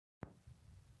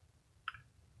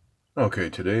Okay,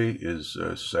 today is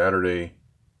Saturday,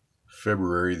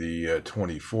 February the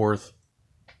 24th,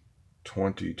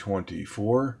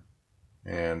 2024,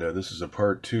 and this is a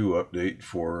part 2 update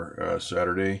for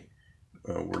Saturday.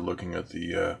 We're looking at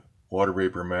the water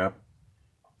vapor map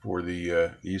for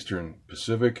the Eastern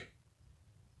Pacific,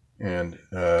 and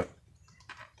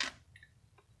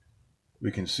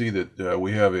we can see that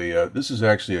we have this is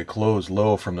actually a closed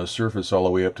low from the surface all the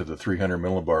way up to the 300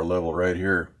 millibar level right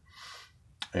here.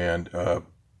 And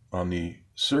on the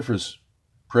surface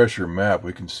pressure map,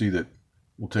 we can see that,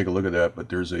 we'll take a look at that, but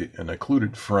there's an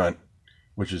occluded front,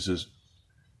 which is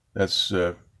this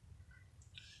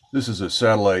is a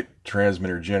satellite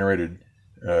transmitter generated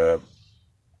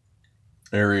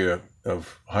area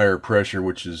of higher pressure,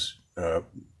 which is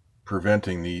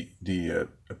preventing the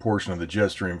portion of the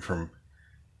jet stream from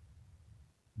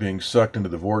being sucked into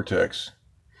the vortex.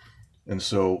 And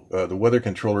so the weather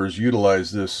controllers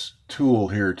utilize this tool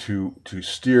here to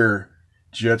steer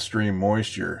jet stream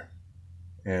moisture.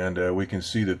 And we can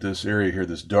see that this area here,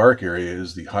 this dark area,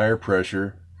 is the higher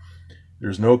pressure.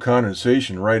 There's no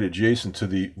condensation right adjacent to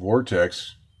the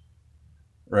vortex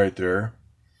right there.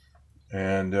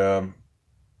 And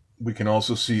we can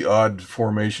also see odd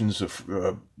formations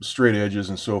of straight edges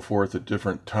and so forth at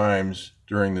different times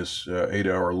during this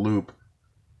 8-hour loop.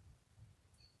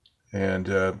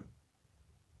 And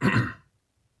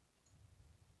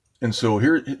and so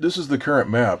here, this is the current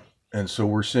map, and so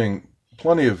we're seeing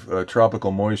plenty of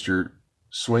tropical moisture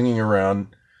swinging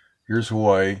around. Here's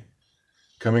Hawaii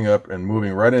coming up and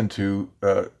moving right into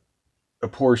a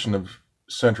portion of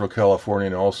Central California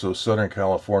and also Southern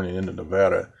California into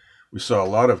Nevada. We saw a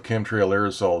lot of chemtrail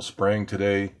aerosols spraying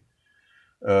today.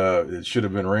 It should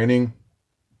have been raining,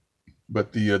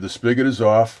 but the spigot is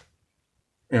off,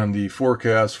 and the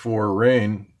forecast for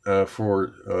rain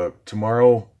for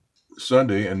tomorrow,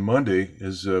 Sunday, and Monday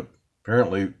has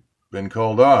apparently been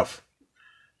called off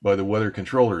by the weather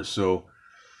controllers. So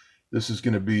this is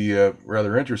going to be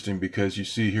rather interesting, because you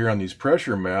see here on these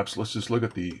pressure maps, let's just look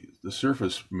at the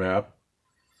surface map.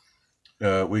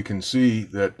 We can see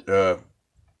that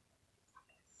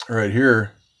right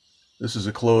here, this is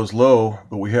a closed low,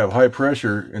 but we have high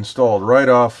pressure installed right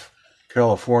off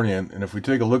California. And if we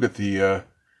take a look at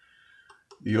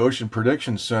the Ocean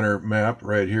Prediction Center map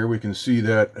right here, we can see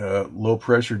that low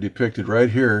pressure depicted right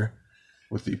here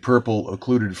with the purple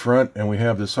occluded front, and we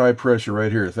have this high pressure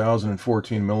right here,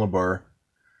 1,014 millibar.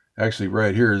 Actually,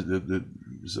 right here is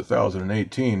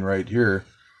 1,018 right here,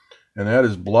 and that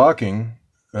is blocking,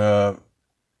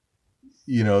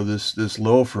 this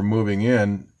low from moving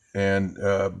in and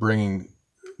bringing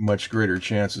much greater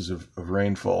chances of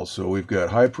rainfall. So we've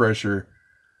got high pressure.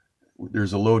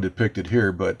 There's a low depicted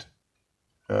here, but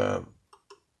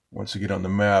once again on the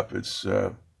map, it's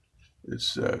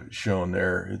shown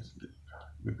there.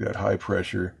 We've got high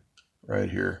pressure right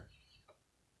here,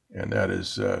 and that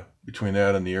is between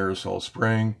that and the aerosol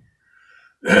spraying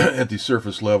at the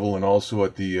surface level, and also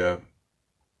at the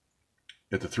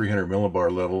 300 millibar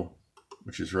level,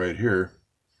 which is right here.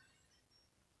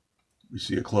 We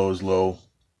see a closed low,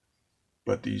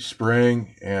 but the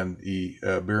spraying and the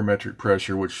barometric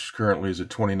pressure, which currently is at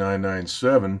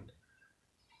 29.97,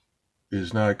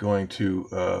 is not going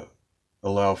to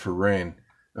allow for rain.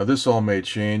 Now, this all may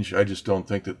change. I just don't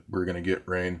think that we're going to get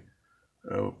rain.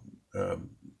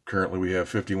 Currently, we have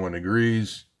 51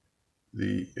 degrees.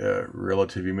 The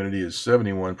relative humidity is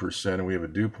 71%, and we have a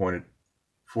dew point at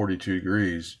 42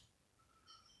 degrees.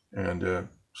 And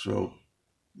so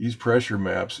these pressure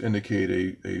maps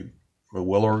indicate a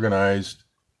well-organized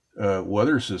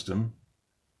weather system.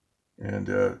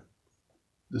 And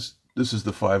this is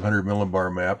the 500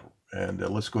 millibar map. And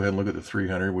let's go ahead and look at the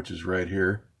 300, which is right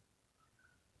here.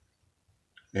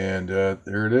 And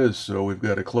there it is. So we've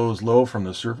got a closed low from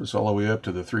the surface all the way up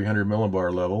to the 300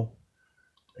 millibar level,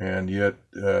 and yet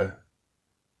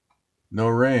no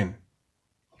rain.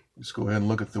 Let's go ahead and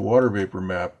look at the water vapor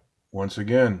map once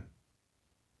again.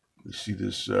 We see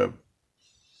this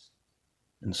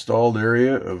installed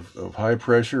area of high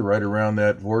pressure right around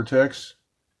that vortex.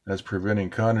 That's preventing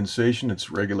condensation. It's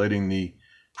regulating the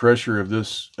pressure of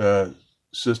this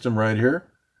system right here.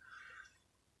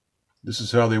 This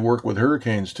is how they work with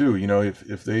hurricanes too. You know,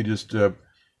 if they just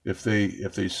if they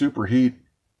superheat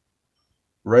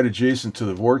right adjacent to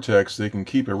the vortex, they can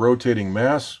keep a rotating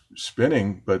mass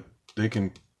spinning, but they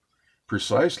can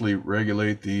precisely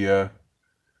regulate the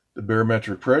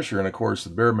barometric pressure. And of course, the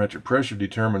barometric pressure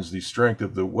determines the strength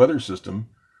of the weather system.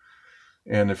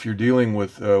 And if you're dealing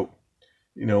with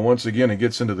once again, it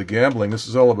gets into the gambling. This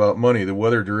is all about money, the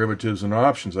weather derivatives and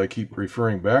options. I keep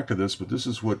referring back to this, but this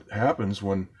is what happens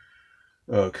when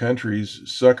countries,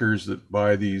 suckers that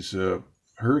buy these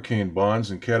hurricane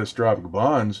bonds and catastrophic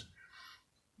bonds,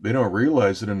 they don't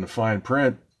realize that in the fine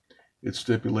print, it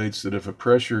stipulates that if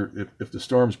the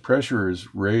storm's pressure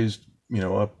is raised,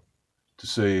 up to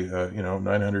say,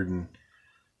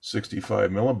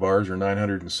 965 millibars or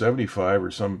 975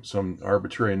 or some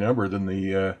arbitrary number, then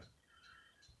the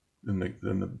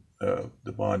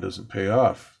bond doesn't pay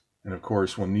off. And of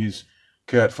course, when these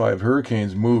Cat 5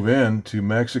 hurricanes move in to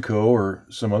Mexico or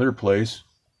some other place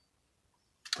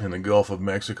in the Gulf of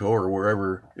Mexico or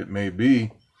wherever it may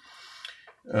be,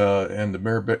 and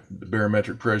the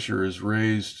barometric pressure is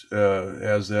raised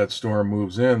as that storm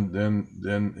moves in, then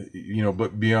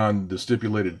but beyond the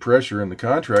stipulated pressure in the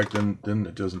contract, then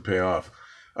it doesn't pay off.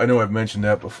 I know I've mentioned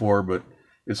that before, but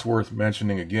it's worth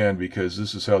mentioning again because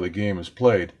this is how the game is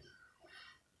played.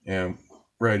 And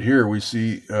right here we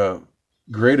see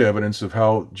great evidence of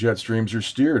how jet streams are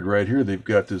steered. Right here they've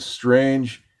got this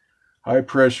strange high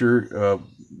pressure,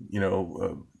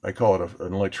 I call it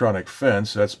an electronic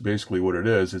fence. That's basically what it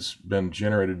is. It's been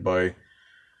generated by,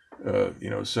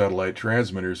 satellite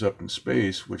transmitters up in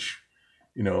space, which,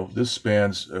 this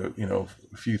spans, a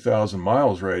few thousand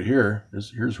miles right here.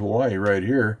 Here's Hawaii right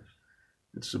here.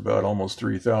 It's about almost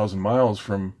 3,000 miles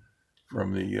from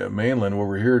the mainland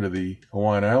over here to the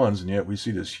Hawaiian Islands, and yet we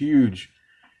see this huge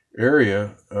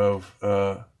area of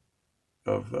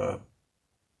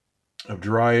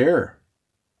dry air.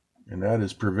 And that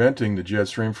is preventing the jet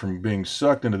stream from being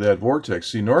sucked into that vortex.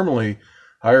 See, normally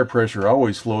higher pressure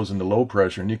always flows into low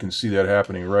pressure, and you can see that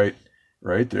happening right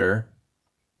there.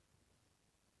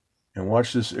 And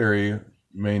watch this area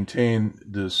maintain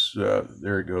this,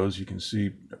 there it goes. You can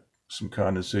see some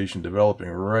condensation developing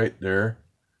right there.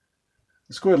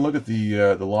 Let's go ahead and look at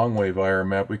the long wave IR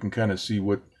map. We can kind of see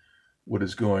what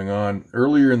is going on.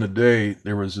 Earlier in the day,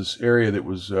 there was this area that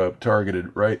was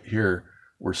targeted right here,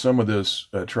 where some of this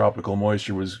tropical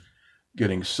moisture was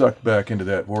getting sucked back into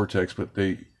that vortex, but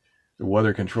the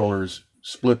weather controllers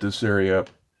split this area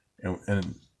up,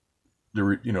 and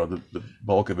the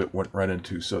bulk of it went right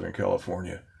into Southern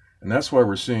California. And that's why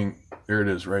we're seeing, there it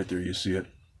is right there, you see it.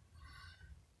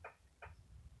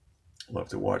 We'll have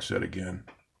to watch that again.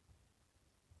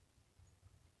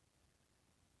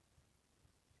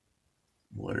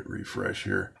 We'll let it refresh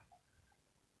here.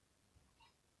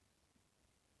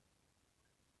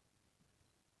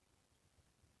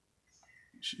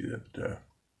 See that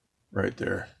right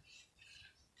there.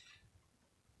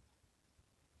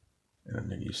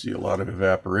 And then you see a lot of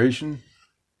evaporation.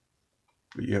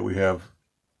 But yet we have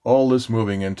all this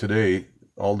moving in today,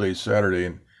 all day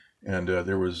Saturday, and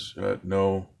there was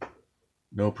no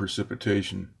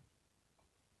precipitation.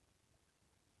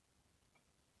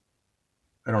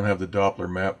 I don't have the Doppler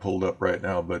map pulled up right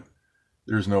now, but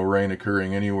there's no rain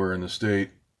occurring anywhere in the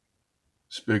state.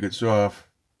 Spigots off.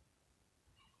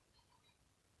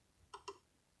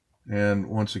 And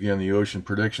once again, the Ocean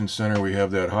Prediction Center, we have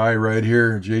that high right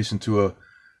here adjacent to a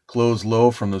closed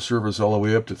low from the surface all the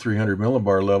way up to 300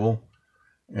 millibar level.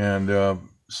 And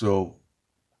so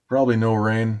probably no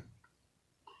rain.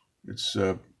 It's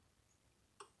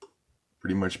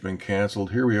pretty much been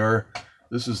canceled. Here we are.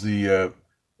 This is the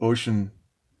ocean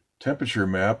temperature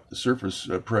map, the surface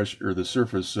pressure, or the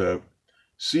surface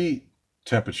sea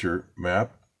temperature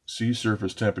map, sea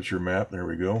surface temperature map. There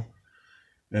we go.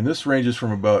 And this ranges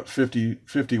from about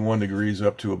 51 degrees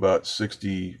up to about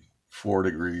 64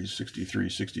 degrees, 63,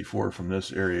 64 from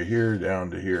this area here down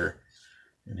to here.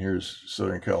 And here's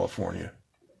Southern California.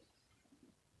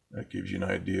 That gives you an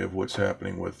idea of what's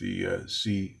happening with the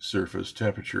sea surface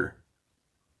temperature.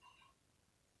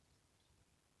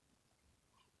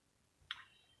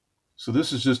 So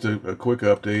this is just a quick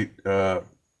update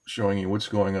showing you what's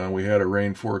going on. We had a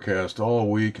rain forecast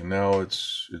all week, and now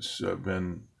it's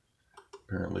been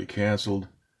apparently canceled,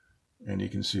 and you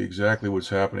can see exactly what's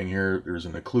happening here. There's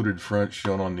an occluded front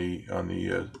shown on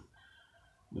the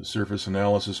surface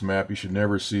analysis map. You should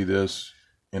never see this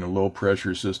in a low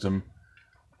pressure system.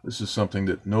 This is something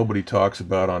that nobody talks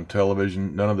about on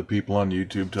television. None of the people on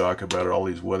YouTube talk about it. All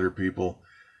these weather people,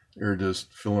 they're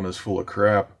just filling us full of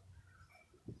crap,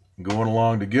 going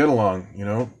along to get along. You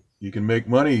know, you can make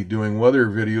money doing weather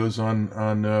videos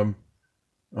on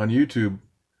YouTube.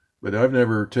 But I've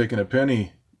never taken a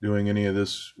penny doing any of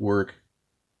this work.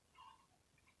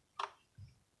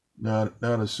 Not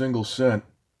a single cent.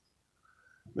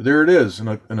 But there it is,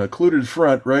 an occluded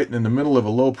front right in the middle of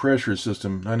a low pressure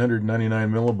system,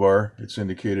 999 millibar, it's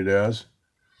indicated as.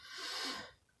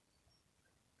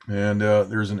 And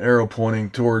there's an arrow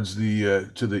pointing towards the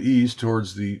to the east,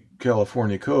 towards the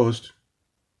California coast.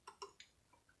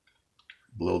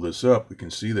 Blow this up, we can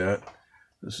see that.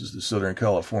 This is the Southern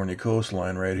California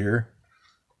coastline right here.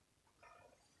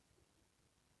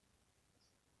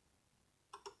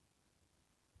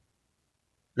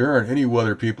 There aren't any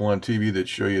weather people on TV that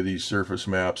show you these surface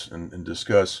maps and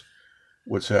discuss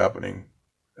what's happening.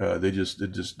 It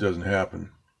just doesn't happen.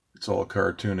 It's all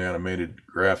cartoon animated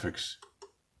graphics.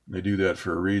 They do that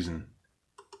for a reason.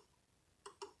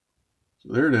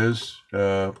 So there it is.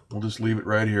 We'll just leave it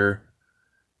right here.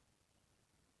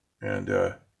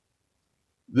 And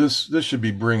this should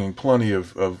be bringing plenty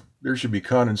of there should be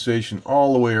condensation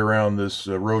all the way around this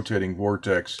rotating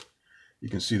vortex. You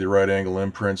can see the right angle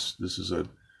imprints. This is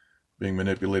being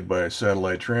manipulated by a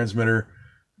satellite transmitter,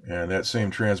 and that same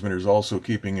transmitter is also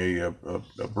keeping a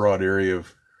broad area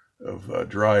of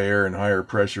dry air and higher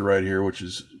pressure right here, which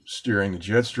is steering the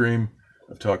jet stream.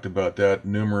 I've talked about that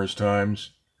numerous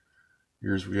times.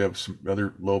 We have some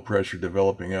other low pressure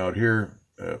developing out here,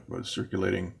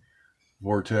 circulating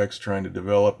vortex trying to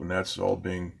develop, and that's all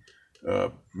being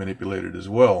manipulated as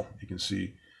well. You can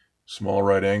see small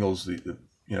right angles.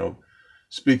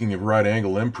 Speaking of right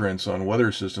angle imprints on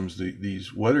weather systems,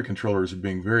 these weather controllers are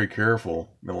being very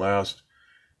careful in the last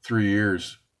 3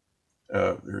 years.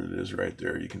 There it is right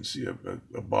there. You can see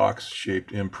a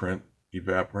box-shaped imprint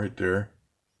evaporate there.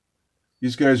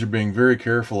 These guys are being very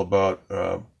careful about,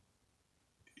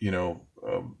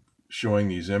 showing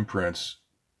these imprints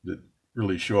that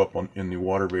really show up in the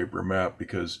water vapor map,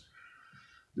 because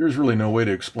there's really no way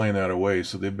to explain that away.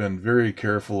 So they've been very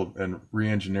careful and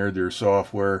re-engineered their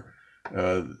software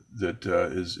that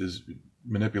is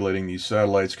manipulating these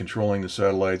satellites, controlling the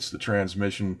satellites, the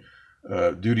transmission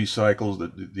duty cycles,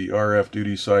 the RF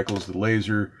duty cycles, the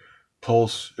laser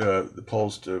pulse, the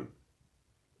pulsed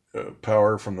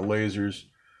power from the lasers.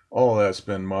 All of that's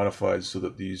been modified so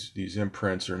that these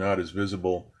imprints are not as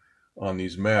visible on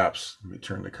these maps. Let me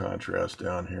turn the contrast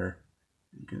down here.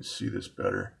 You can see this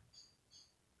better.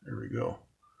 There we go.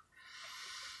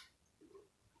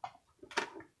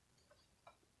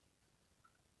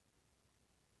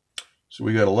 So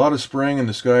we got a lot of spraying in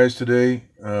the skies today,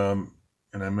 and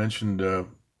I mentioned, the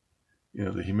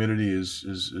humidity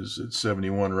is at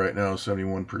 71 right now,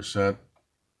 71%.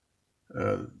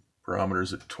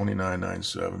 Barometer's at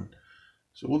 29.97.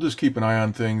 So we'll just keep an eye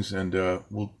on things, and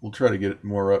we'll try to get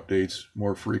more updates,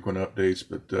 more frequent updates.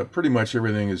 But pretty much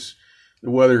everything the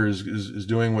weather is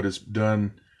doing what it's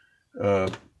done.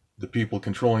 The people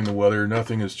controlling the weather,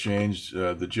 nothing has changed.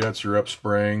 The jets are up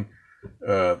spraying.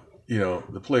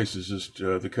 The place is just,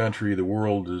 the country, the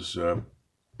world is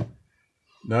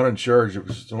not in charge of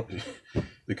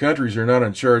the countries are not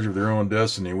in charge of their own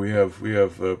destiny. We have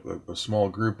a small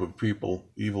group of people,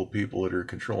 evil people, that are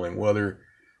controlling weather.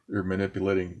 They're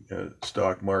manipulating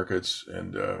stock markets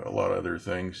and a lot of other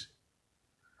things.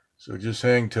 So just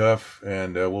hang tough,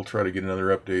 and we'll try to get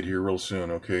another update here real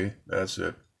soon. Okay, that's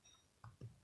it.